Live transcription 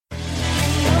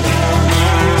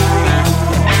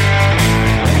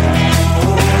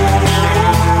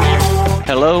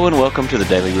Welcome to the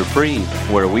Daily Reprieve,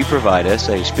 where we provide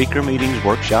essay speaker meetings,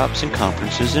 workshops, and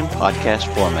conferences in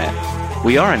podcast format.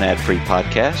 We are an ad-free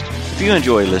podcast. If you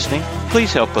enjoy listening,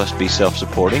 please help us be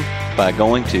self-supporting by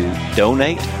going to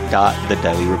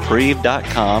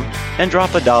donate.thedailyreprieve.com and drop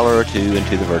 $1 or $2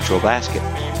 into the virtual basket.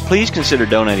 Please consider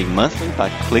donating monthly by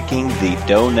clicking the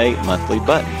Donate Monthly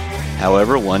button.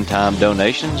 However, one-time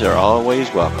donations are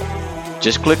always welcome.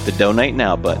 Just click the Donate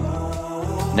Now button.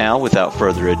 Now, without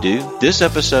further ado, this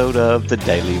episode of the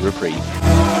Daily Reprieve.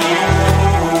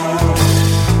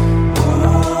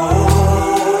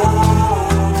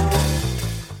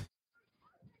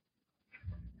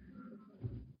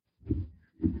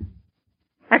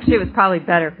 Actually, it was probably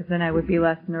better because then I would be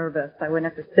less nervous. I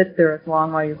wouldn't have to sit there as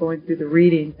long while you're going through the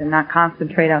readings and not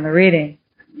concentrate on the reading.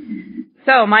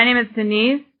 So, my name is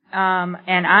Denise,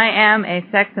 and I am a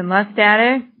sex and lust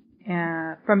addict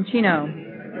from Chino.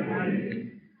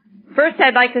 First,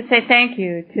 I'd like to say thank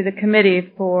you to the committee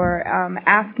for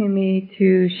asking me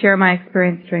to share my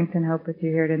experience, strength, and hope with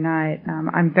you here tonight.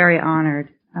 I'm very honored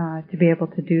to be able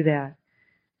to do that.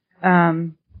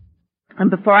 And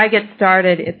before I get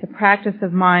started, it's a practice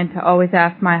of mine to always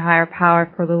ask my higher power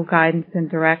for a little guidance and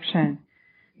direction.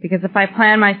 Because if I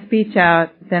plan my speech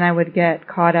out, then I would get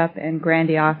caught up in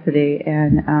grandiosity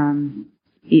and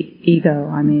ego.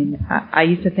 I mean, I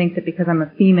used to think that because I'm a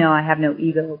female, I have no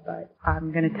ego, but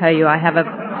I'm going to tell you I have a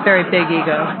very big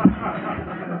ego.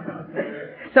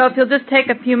 So if you'll just take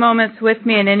a few moments with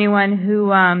me, and anyone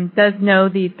who does know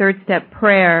the third step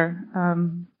prayer,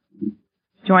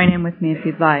 join in with me if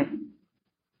you'd like.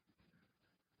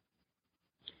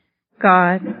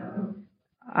 God,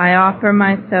 I offer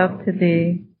myself to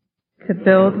Thee, to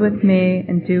build with me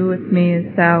and do with me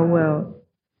as Thou wilt.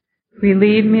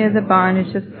 Relieve me of the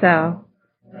bondage of self,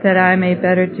 that I may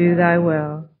better do Thy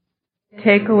will.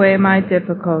 Take away my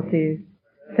difficulties,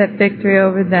 set victory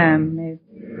over them, may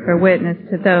bear witness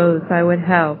to those I would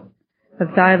help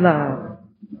of Thy love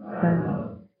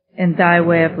and Thy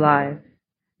way of life.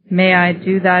 May I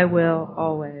do Thy will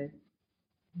always.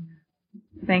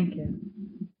 Thank you.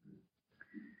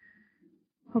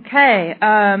 Okay,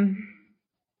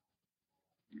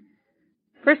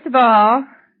 first of all,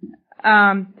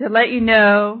 to let you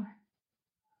know,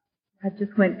 I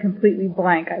just went completely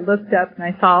blank. I looked up and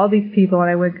I saw all these people and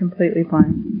I went completely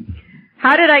blank.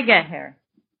 How did I get here?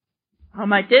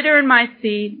 I did earn my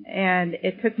seat, and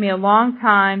it took me a long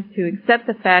time to accept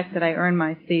the fact that I earned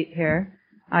my seat here.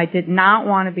 I did not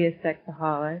want to be a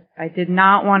sexaholic. I did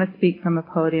not want to speak from a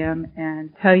podium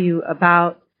and tell you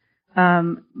about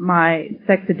my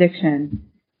sex addiction.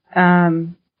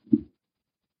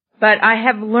 But I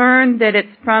have learned that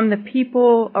it's from the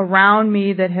people around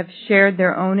me that have shared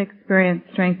their own experience,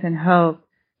 strength, and hope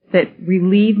that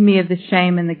relieved me of the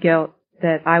shame and the guilt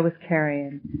that I was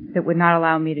carrying, that would not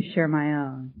allow me to share my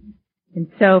own.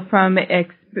 And so from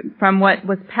what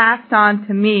was passed on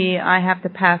to me, I have to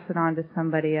pass it on to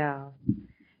somebody else.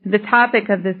 The topic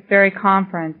of this very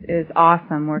conference is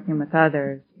awesome, working with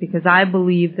others, because I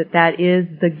believe that that is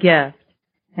the gift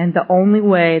and the only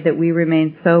way that we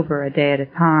remain sober a day at a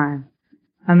time.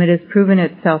 It has proven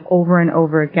itself over and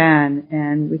over again,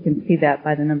 and we can see that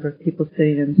by the number of people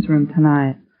sitting in this room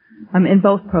tonight. In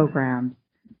both programs.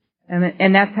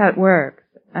 And that's how it works.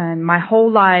 And my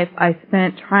whole life I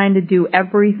spent trying to do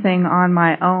everything on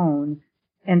my own.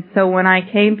 And so when I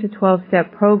came to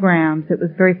 12-step programs, it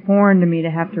was very foreign to me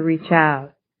to have to reach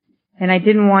out. And I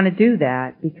didn't want to do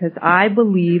that because I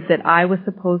believed that I was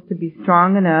supposed to be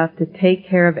strong enough to take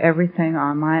care of everything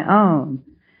on my own.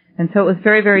 And so it was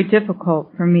very, very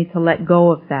difficult for me to let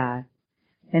go of that.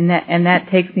 And that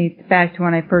takes me back to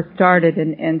when I first started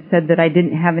and said that I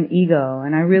didn't have an ego.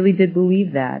 And I really did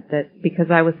believe that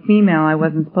because I was female, I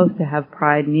wasn't supposed to have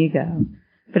pride and ego.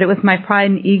 But it was my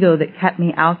pride and ego that kept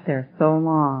me out there so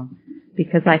long,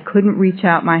 because I couldn't reach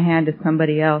out my hand to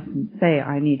somebody else and say,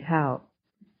 I need help.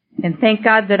 And thank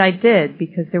God that I did,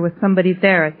 because there was somebody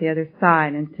there at the other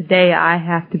side. And today I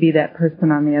have to be that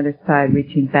person on the other side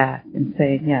reaching back and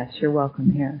saying, yes, you're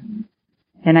welcome here.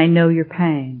 And I know your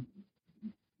pain.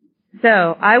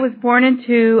 So I was born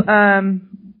into a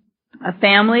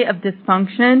family of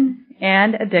dysfunction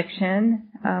and addiction.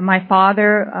 My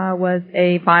father was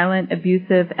a violent,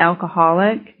 abusive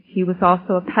alcoholic. He was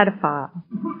also a pedophile.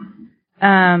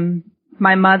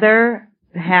 My mother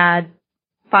had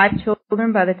 5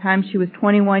 children by the time she was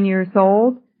 21 years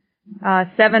old,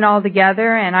 7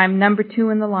 altogether, and I'm number 2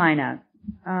 in the lineup.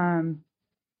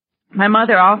 My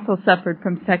mother also suffered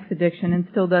from sex addiction and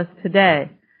still does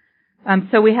today.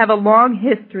 So we have a long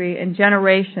history and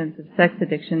generations of sex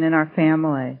addiction in our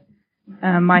family.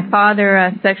 My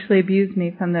father sexually abused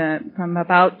me from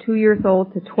about 2 years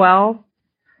old to 12,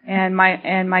 and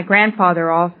my grandfather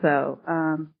also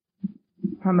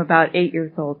from about 8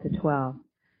 years old to 12.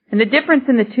 And the difference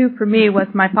in the two for me was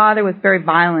my father was very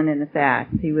violent in his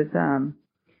acts. He was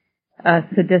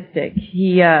sadistic.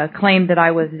 He claimed that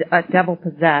I was devil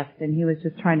possessed, and he was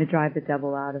just trying to drive the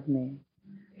devil out of me.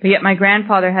 But yet my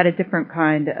grandfather had a different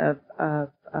kind of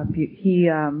he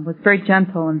was very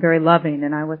gentle and very loving,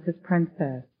 and I was his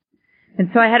princess. And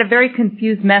so I had a very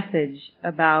confused message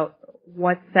about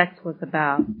what sex was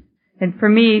about. And for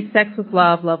me, sex was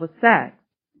love, love was sex.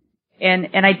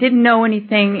 And I didn't know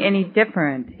anything any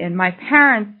different. And my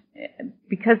parents,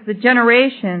 because the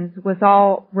generations was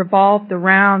all revolved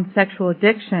around sexual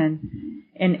addiction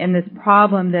and this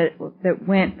problem that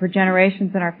went for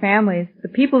generations in our families, the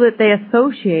people that they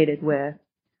associated with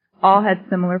all had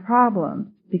similar problems,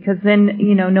 because then,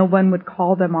 no one would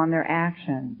call them on their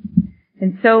actions.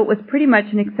 And so it was pretty much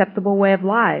an acceptable way of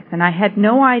life. And I had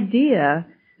no idea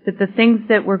that the things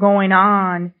that were going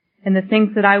on and the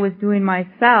things that I was doing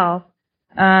myself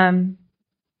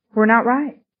were not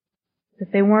right,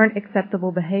 that they weren't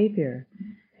acceptable behavior.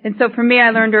 And so for me, I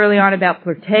learned early on about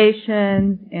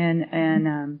flirtation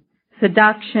and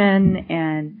seduction,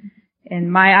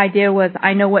 and my idea was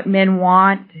I know what men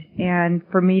want, and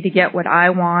for me to get what I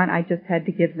want, I just had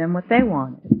to give them what they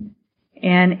wanted.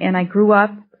 And I grew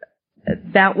up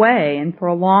that way, and for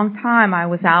a long time I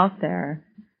was out there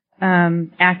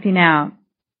acting out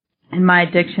in my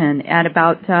addiction. At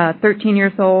about 13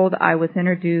 years old, I was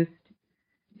introduced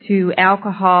to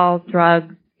alcohol,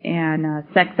 drugs, and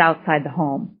sex outside the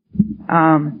home.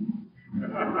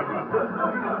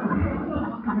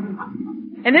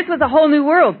 And this was a whole new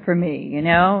world for me,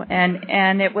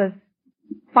 and it was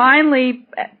finally,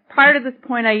 prior to this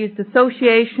point, I used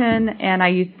association, and I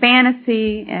used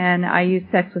fantasy, and I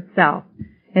used sex with self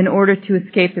in order to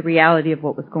escape the reality of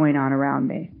what was going on around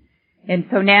me. And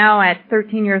so now at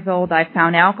 13 years old, I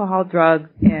found alcohol, drugs,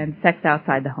 and sex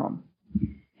outside the home.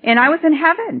 And I was in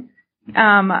heaven.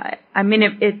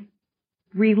 It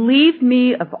relieved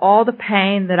me of all the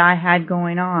pain that I had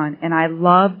going on, and I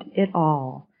loved it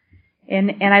all.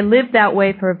 And I lived that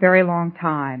way for a very long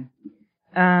time.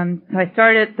 So I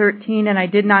started at 13, and I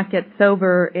did not get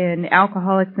sober in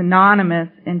Alcoholics Anonymous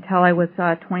until I was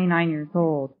 29 years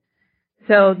old.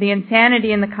 So the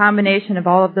insanity and the combination of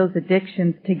all of those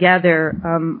addictions together,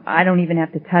 I don't even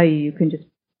have to tell you. You can just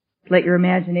let your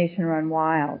imagination run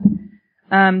wild.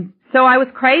 So I was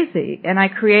crazy, and I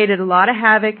created a lot of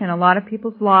havoc in a lot of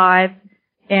people's lives,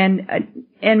 and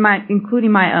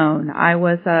including my own. I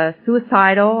was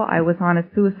suicidal. I was on a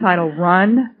suicidal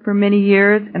run for many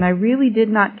years, and I really did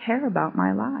not care about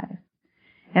my life.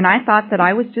 And I thought that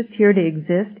I was just here to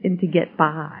exist and to get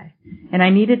by. And I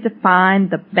needed to find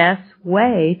the best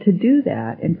way to do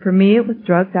that. And for me, it was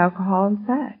drugs, alcohol, and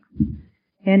sex.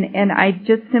 And I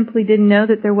just simply didn't know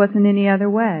that there wasn't any other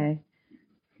way.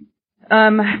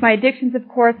 My addictions, of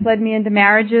course, led me into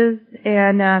marriages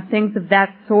and things of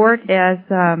that sort, as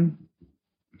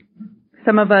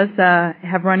some of us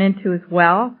have run into as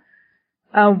well.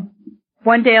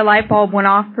 One day a light bulb went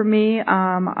off for me.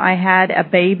 I had a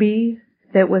baby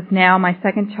that was now my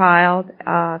second child,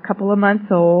 a couple of months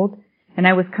old, and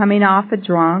I was coming off a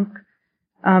drunk.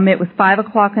 It was 5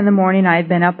 o'clock in the morning. I had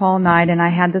been up all night, and I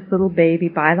had this little baby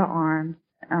by the arms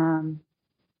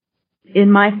in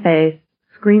my face,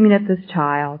 screaming at this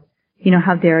child,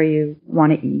 how dare you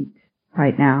want to eat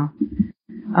right now?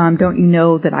 Don't you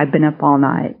know that I've been up all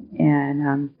night?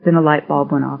 And then a light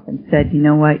bulb went off and said, you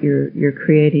know what, you're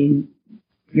creating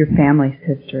your family's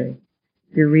history.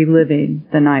 You're reliving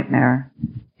the nightmare.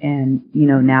 And,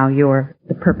 now you're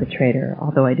the perpetrator,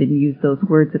 although I didn't use those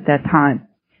words at that time.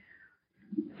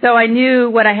 So I knew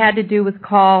what I had to do was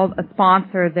call a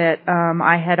sponsor that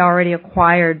I had already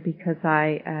acquired because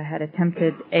I had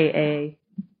attempted AA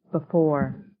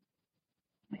before.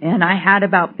 And I had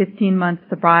about 15 months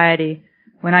sobriety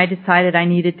when I decided I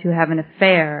needed to have an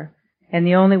affair. And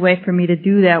the only way for me to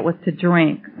do that was to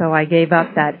drink. So I gave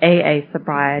up that AA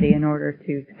sobriety in order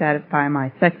to satisfy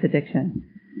my sex addiction.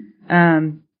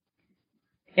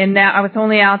 And that I was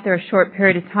only out there a short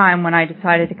period of time when I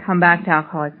decided to come back to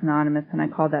Alcoholics Anonymous, and I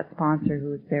called that sponsor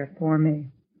who was there for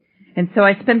me. And so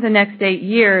I spent the next 8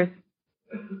 years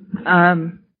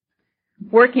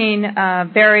working a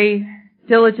very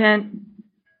diligent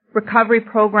recovery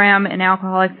program in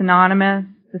Alcoholics Anonymous,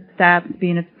 the steps,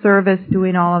 being of service,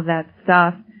 doing all of that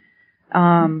stuff,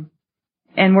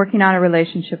 and working on a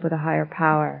relationship with a higher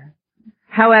power.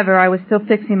 However, I was still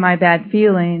fixing my bad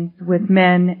feelings with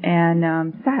men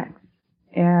and sex.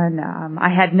 And I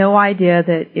had no idea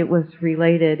that it was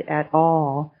related at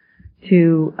all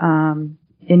to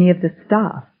any of the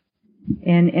stuff.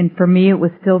 And for me, it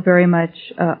was still very much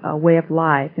a way of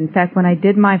life. In fact, when I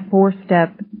did my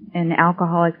 4-step in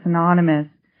Alcoholics Anonymous,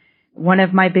 one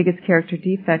of my biggest character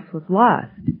defects was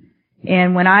lust.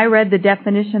 And when I read the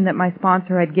definition that my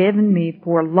sponsor had given me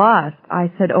for lust,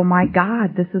 I said, oh my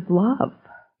God, this is love.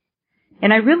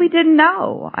 And I really didn't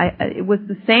know. It was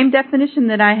the same definition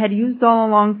that I had used all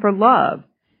along for love.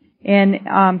 And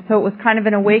so it was kind of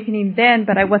an awakening then,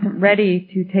 but I wasn't ready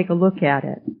to take a look at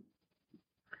it.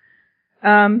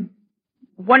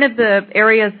 One of the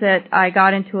areas that I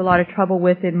got into a lot of trouble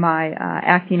with in my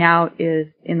acting out is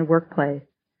in the workplace.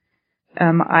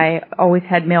 I always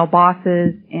had male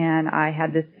bosses, and I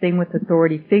had this thing with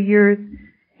authority figures.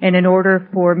 And in order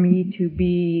for me to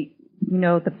be,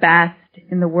 the best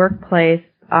in the workplace,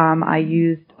 I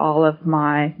used all of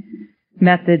my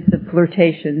methods of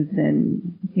flirtations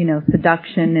and,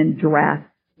 seduction and dress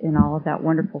and all of that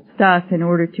wonderful stuff in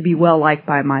order to be well liked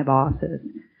by my bosses.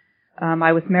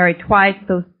 I was married twice.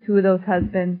 Two of those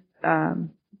husbands, I've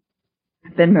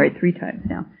been married 3 times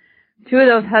now. 2 of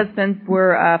those husbands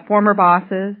were former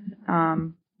bosses.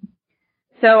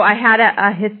 So I had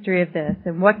a history of this.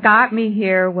 And what got me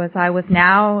here was I was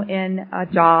now in a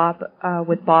job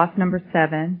with boss number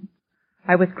 7.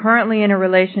 I was currently in a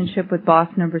relationship with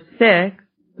boss number 6,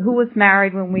 who was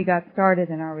married when we got started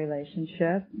in our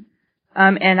relationship.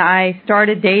 And I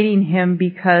started dating him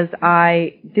because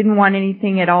I didn't want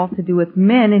anything at all to do with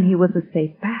men, and he was a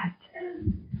safe bet.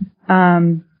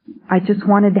 I just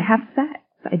wanted to have sex.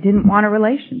 I didn't want a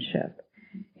relationship.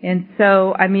 And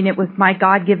so, it was my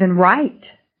God-given right,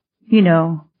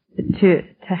 to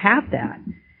have that.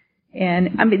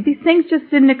 And, these things just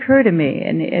didn't occur to me,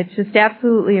 and it's just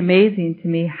absolutely amazing to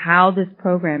me how this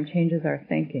program changes our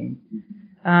thinking.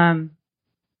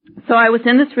 So I was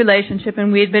in this relationship,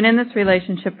 and we had been in this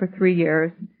relationship for 3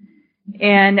 years,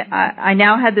 and I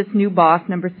now had this new boss,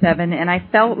 number 7, and I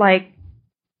felt like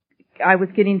I was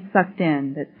getting sucked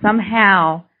in, that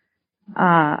somehow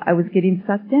I was getting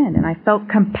sucked in, and I felt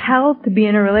compelled to be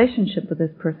in a relationship with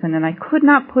this person, and I could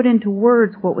not put into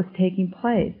words what was taking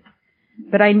place.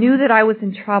 But I knew that I was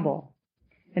in trouble,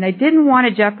 and I didn't want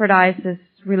to jeopardize this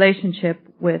relationship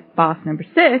with boss number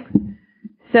 6,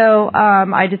 so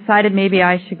I decided maybe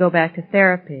I should go back to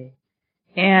therapy.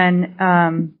 And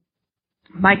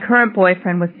my current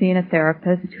boyfriend was seeing a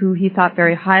therapist who he thought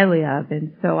very highly of,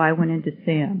 and so I went in to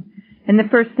see him. And the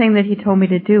first thing that he told me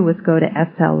to do was go to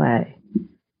SLA.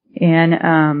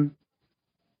 And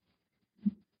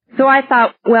so I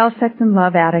thought, well, sex and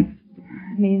love addicts,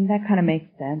 that kind of makes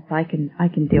sense. I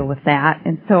can deal with that.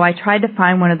 And so I tried to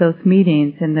find one of those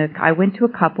meetings, and I went to a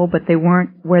couple, but they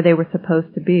weren't where they were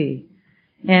supposed to be.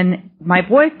 And my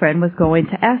boyfriend was going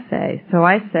to essay. So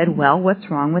I said, well, what's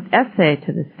wrong with essay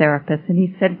to this therapist? And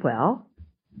he said, well,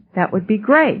 that would be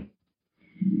great.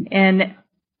 And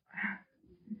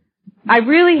I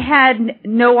really had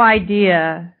no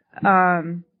idea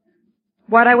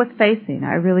what I was facing.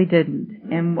 I really didn't.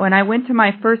 And when I went to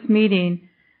my first meeting,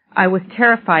 I was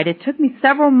terrified. It took me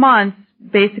several months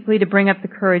basically to bring up the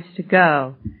courage to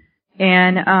go.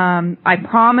 And I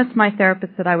promised my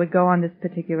therapist that I would go on this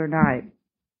particular night.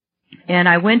 And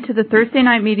I went to the Thursday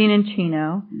night meeting in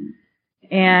Chino,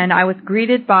 and I was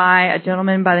greeted by a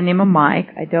gentleman by the name of Mike.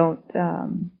 I don't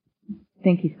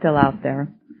think he's still out there.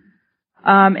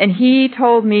 And he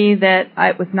told me that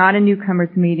it was not a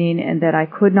newcomers meeting and that I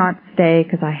could not stay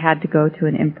because I had to go to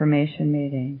an information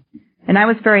meeting. And I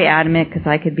was very adamant because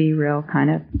I could be real kind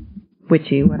of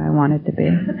witchy when I wanted to be.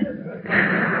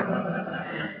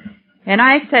 And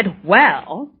I said,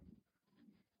 well,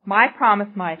 I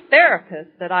promised my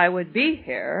therapist that I would be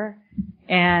here,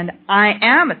 and I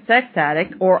am a sex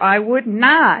addict or I would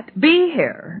not be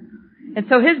here. And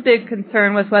so his big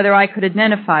concern was whether I could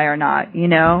identify or not,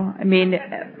 And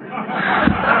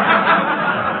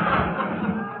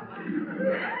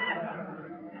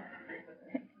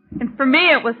for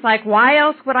me, it was like, why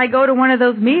else would I go to one of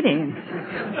those meetings?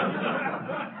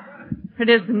 It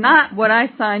is not what I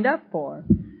signed up for.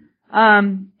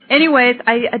 Anyways,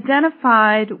 I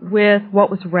identified with what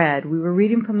was read. We were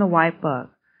reading from the White Book.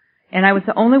 And I was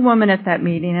the only woman at that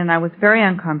meeting, and I was very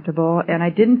uncomfortable, and I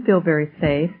didn't feel very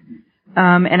safe.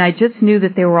 And I just knew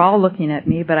that they were all looking at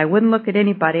me, but I wouldn't look at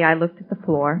anybody. I looked at the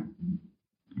floor.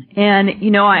 And,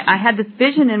 I had this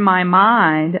vision in my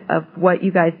mind of what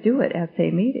you guys do at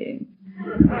SA meetings.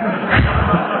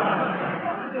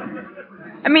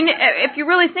 If you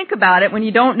really think about it, when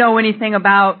you don't know anything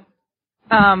about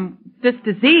this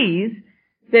disease,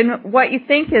 then what you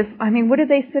think is, what do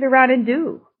they sit around and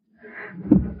do?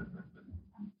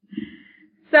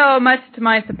 So much to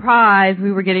my surprise,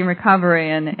 we were getting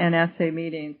recovery and essay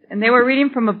meetings. And they were reading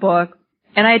from a book,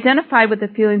 and I identified with the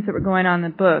feelings that were going on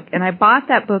in the book. And I bought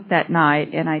that book that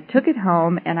night, and I took it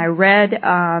home, and I read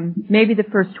maybe the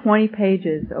first 20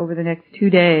 pages over the next 2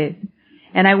 days.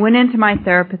 And I went into my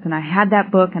therapist, and I had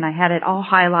that book, and I had it all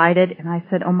highlighted, and I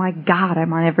said, oh my God,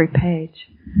 I'm on every page.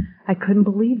 I couldn't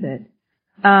believe it.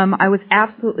 I was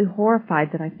absolutely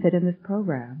horrified that I fit in this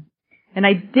program. And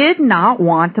I did not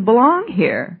want to belong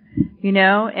here,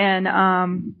 and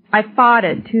I fought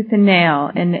it tooth and nail,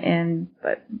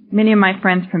 but many of my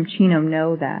friends from Chino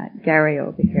know that, Gary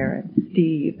over here and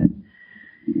Steve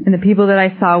and the people that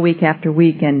I saw week after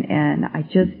week, and I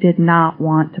just did not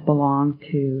want to belong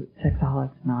to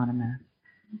Sexaholics Anonymous.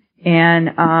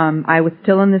 And I was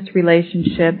still in this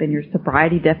relationship, and your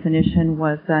sobriety definition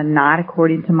was not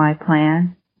according to my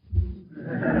plan.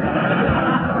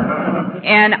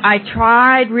 And I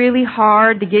tried really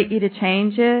hard to get you to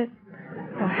change it.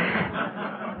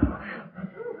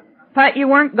 But you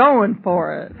weren't going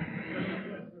for it.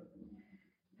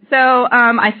 So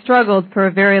I struggled for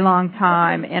a very long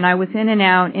time, and I was in and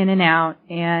out,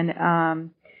 and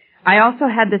I also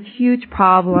had this huge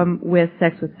problem with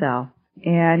sex with self.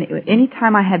 And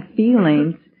anytime I had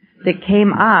feelings that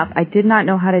came up, I did not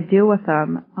know how to deal with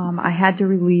them. I had to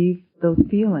relieve those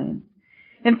feelings.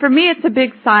 And for me, it's a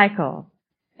big cycle.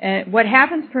 And what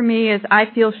happens for me is I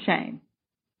feel shame.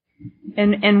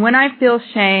 And when I feel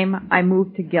shame, I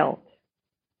move to guilt.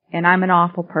 And I'm an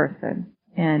awful person.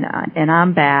 And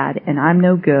I'm bad. And I'm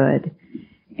no good.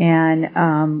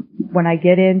 And when I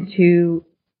get into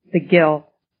the guilt,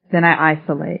 then I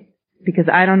isolate. Because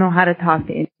I don't know how to talk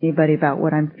to anybody about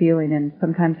what I'm feeling. And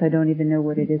sometimes I don't even know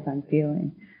what it is I'm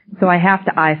feeling. So I have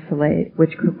to isolate,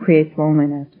 which creates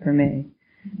loneliness for me.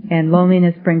 And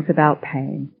loneliness brings about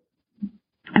pain.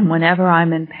 And whenever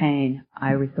I'm in pain,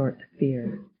 I resort to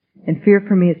fear. And fear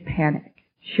for me is panic,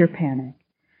 sheer panic.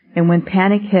 And when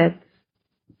panic hits,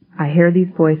 I hear these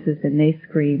voices and they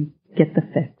scream, get the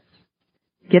fix.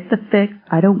 Get the fix.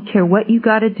 I don't care what you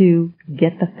gotta do,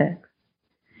 get the fix.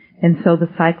 And so the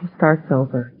cycle starts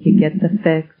over. You get the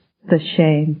fix, the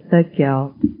shame, the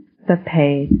guilt, the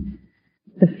pain,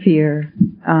 the fear,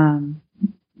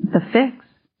 the fix.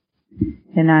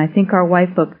 And I think our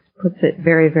white book puts it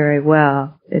very, very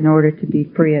well. In order to be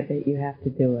free of it, you have to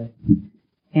do it.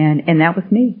 And that was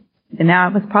me. And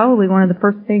that was probably one of the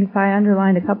first things I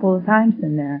underlined a couple of times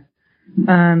in there.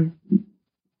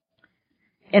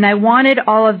 And I wanted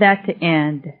all of that to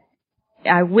end.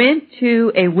 I went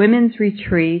to a women's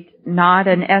retreat, not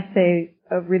an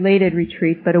essay-related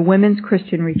retreat, but a women's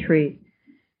Christian retreat.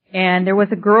 And there was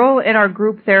a girl in our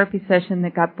group therapy session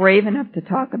that got brave enough to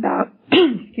talk about,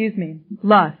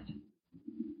 lust.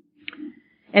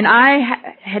 And I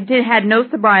had no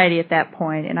sobriety at that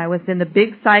point, and I was in the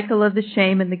big cycle of the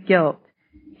shame and the guilt.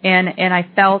 And I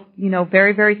felt,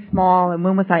 very, very small, and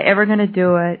when was I ever going to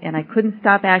do it? And I couldn't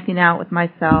stop acting out with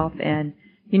myself, and,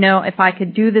 if I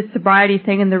could do this sobriety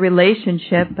thing in the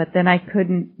relationship, but then I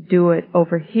couldn't do it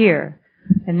over here.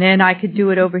 And then I could do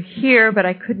it over here, but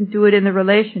I couldn't do it in the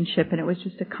relationship, and it was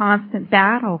just a constant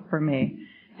battle for me.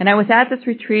 And I was at this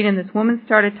retreat, and this woman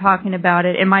started talking about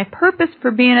it, and my purpose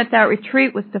for being at that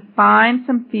retreat was to find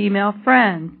some female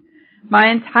friends. My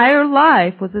entire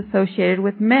life was associated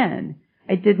with men.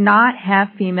 I did not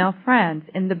have female friends,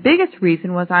 and the biggest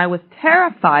reason was I was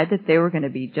terrified that they were going to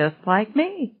be just like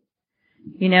me.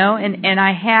 And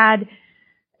I had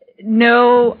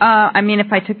no,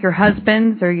 if I took your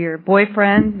husbands or your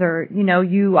boyfriends or,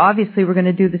 you obviously were going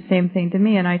to do the same thing to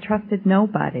me, and I trusted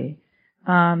nobody.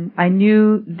 I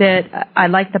knew that I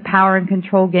liked the power and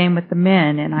control game with the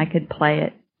men, and I could play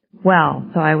it well,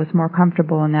 so I was more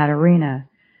comfortable in that arena.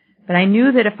 But I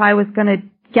knew that if I was going to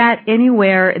get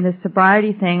anywhere in the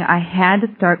sobriety thing, I had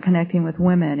to start connecting with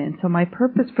women. And so my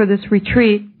purpose for this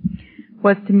retreat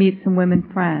was to meet some women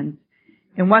friends.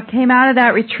 And what came out of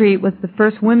that retreat was the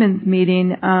first women's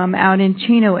meeting out in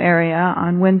Chino area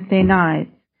on Wednesday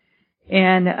nights.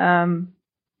 And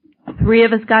 3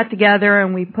 of us got together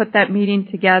and we put that meeting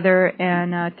together,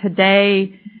 and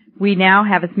today we now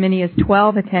have as many as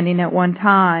 12 attending at one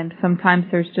time. Sometimes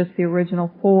there's just the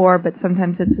original 4, but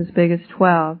sometimes it's as big as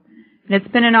 12. And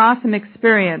it's been an awesome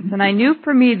experience. And I knew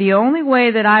for me the only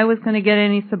way that I was going to get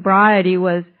any sobriety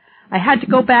was I had to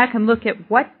go back and look at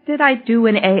what did I do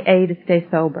in AA to stay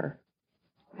sober.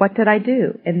 What did I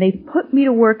do? And they put me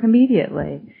to work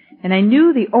immediately. And I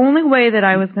knew the only way that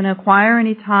I was going to acquire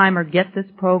any time or get this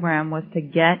program was to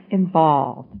get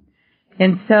involved.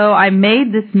 And so I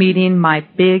made this meeting my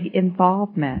big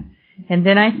involvement. And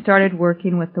then I started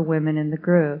working with the women in the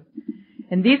group.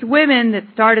 And these women that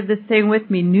started this thing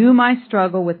with me knew my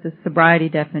struggle with the sobriety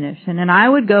definition. And I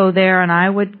would go there and I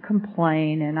would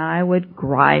complain and I would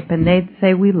gripe and they'd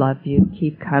say, we love you,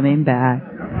 keep coming back.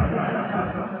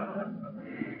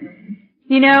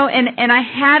 You know, and I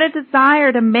had a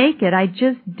desire to make it. I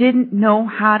just didn't know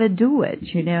how to do it,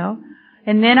 you know.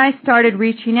 And then I started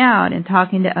reaching out and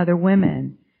talking to other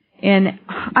women. And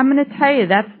I'm going to tell you,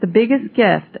 that's the biggest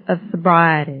gift of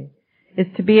sobriety, is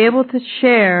to be able to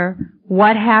share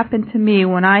what happened to me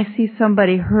when I see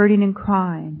somebody hurting and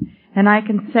crying. And I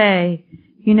can say,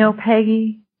 you know,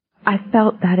 Peggy, I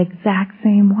felt that exact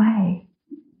same way.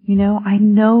 You know, I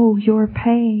know your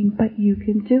pain, but you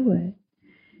can do it.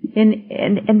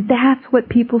 And that's what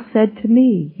people said to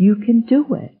me. You can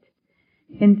do it.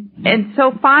 And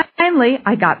so finally,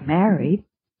 I got married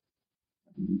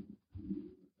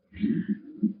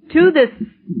to this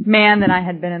man that I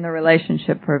had been in the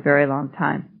relationship for a very long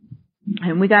time.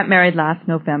 And we got married last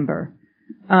November.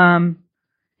 And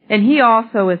he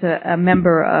also is a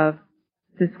member of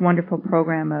this wonderful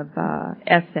program of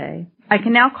SA. I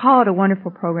can now call it a wonderful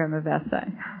program of SA.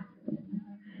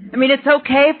 I mean, it's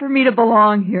okay for me to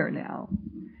belong here now.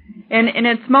 And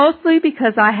it's mostly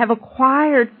because I have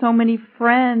acquired so many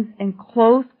friends and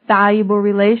close, valuable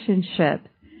relationships.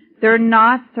 They're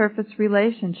not surface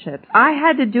relationships. I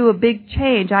had to do a big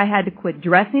change. I had to quit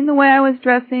dressing the way I was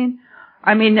dressing.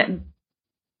 I mean,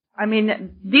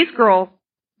 these girls,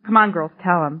 come on girls,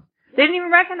 tell them. They didn't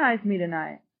even recognize me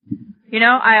tonight. You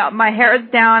know, my hair is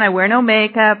down, I wear no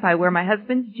makeup, I wear my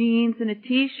husband's jeans and a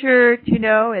t-shirt, you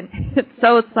know, and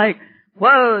so it's like,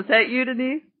 whoa, is that you,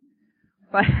 Denise?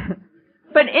 But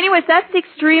anyways, that's the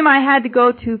extreme I had to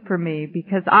go to for me,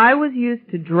 because I was used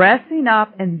to dressing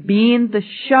up and being the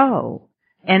show,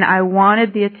 and I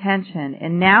wanted the attention.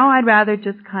 And now I'd rather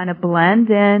just kind of blend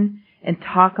in and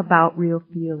talk about real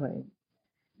feelings.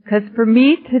 Because for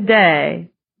me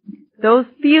today, those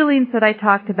feelings that I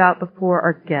talked about before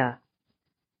are gifts.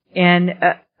 And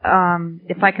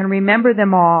if I can remember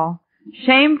them all,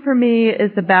 shame for me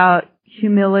is about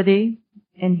humility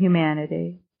and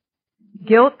humanity.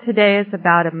 Guilt today is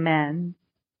about amends.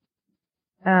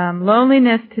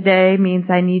 Loneliness today means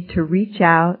I need to reach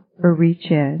out or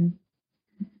reach in.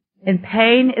 And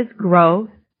pain is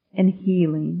growth and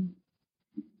healing.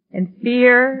 And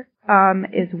fear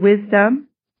is wisdom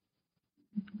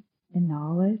and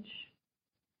knowledge.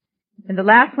 And the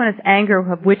last one is anger,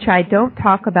 of which I don't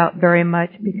talk about very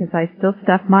much because I still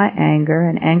stuff my anger,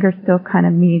 and anger still kind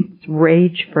of means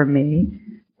rage for me.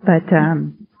 But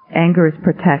anger is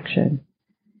protection.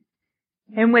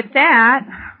 And with that,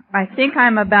 I think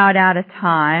I'm about out of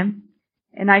time.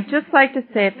 And I'd just like to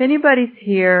say, if anybody's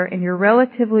here and you're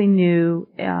relatively new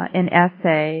in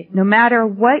SA, no matter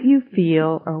what you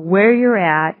feel or where you're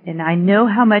at, and I know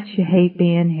how much you hate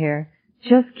being here,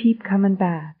 just keep coming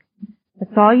back.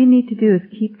 That's all you need to do is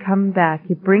keep coming back.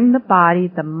 You bring the body,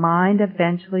 the mind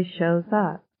eventually shows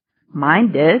up.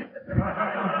 Mine did.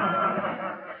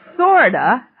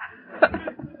 Sorta.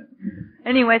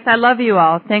 Anyways, I love you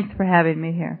all. Thanks for having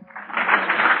me here.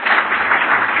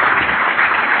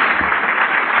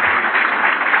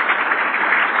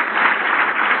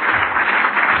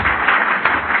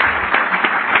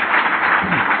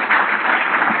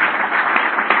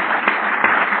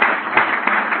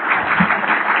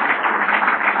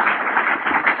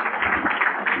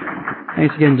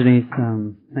 Thanks again, Denise.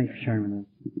 Thanks for sharing with us.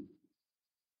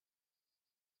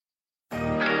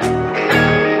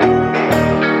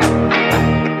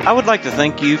 I would like to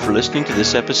thank you for listening to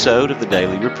this episode of the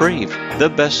Daily Reprieve, the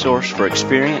best source for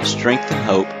experience, strength, and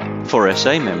hope for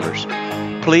SA members.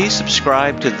 Please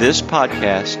subscribe to this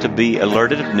podcast to be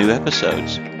alerted of new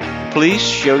episodes. Please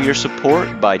show your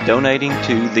support by donating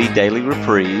to the Daily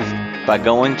Reprieve by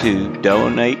going to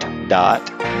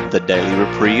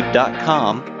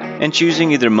donate.thedailyreprieve.com and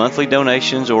choosing either monthly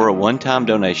donations or a one-time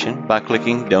donation by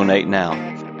clicking Donate Now.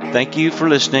 Thank you for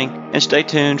listening, and stay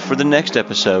tuned for the next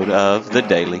episode of The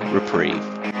Daily Reprieve.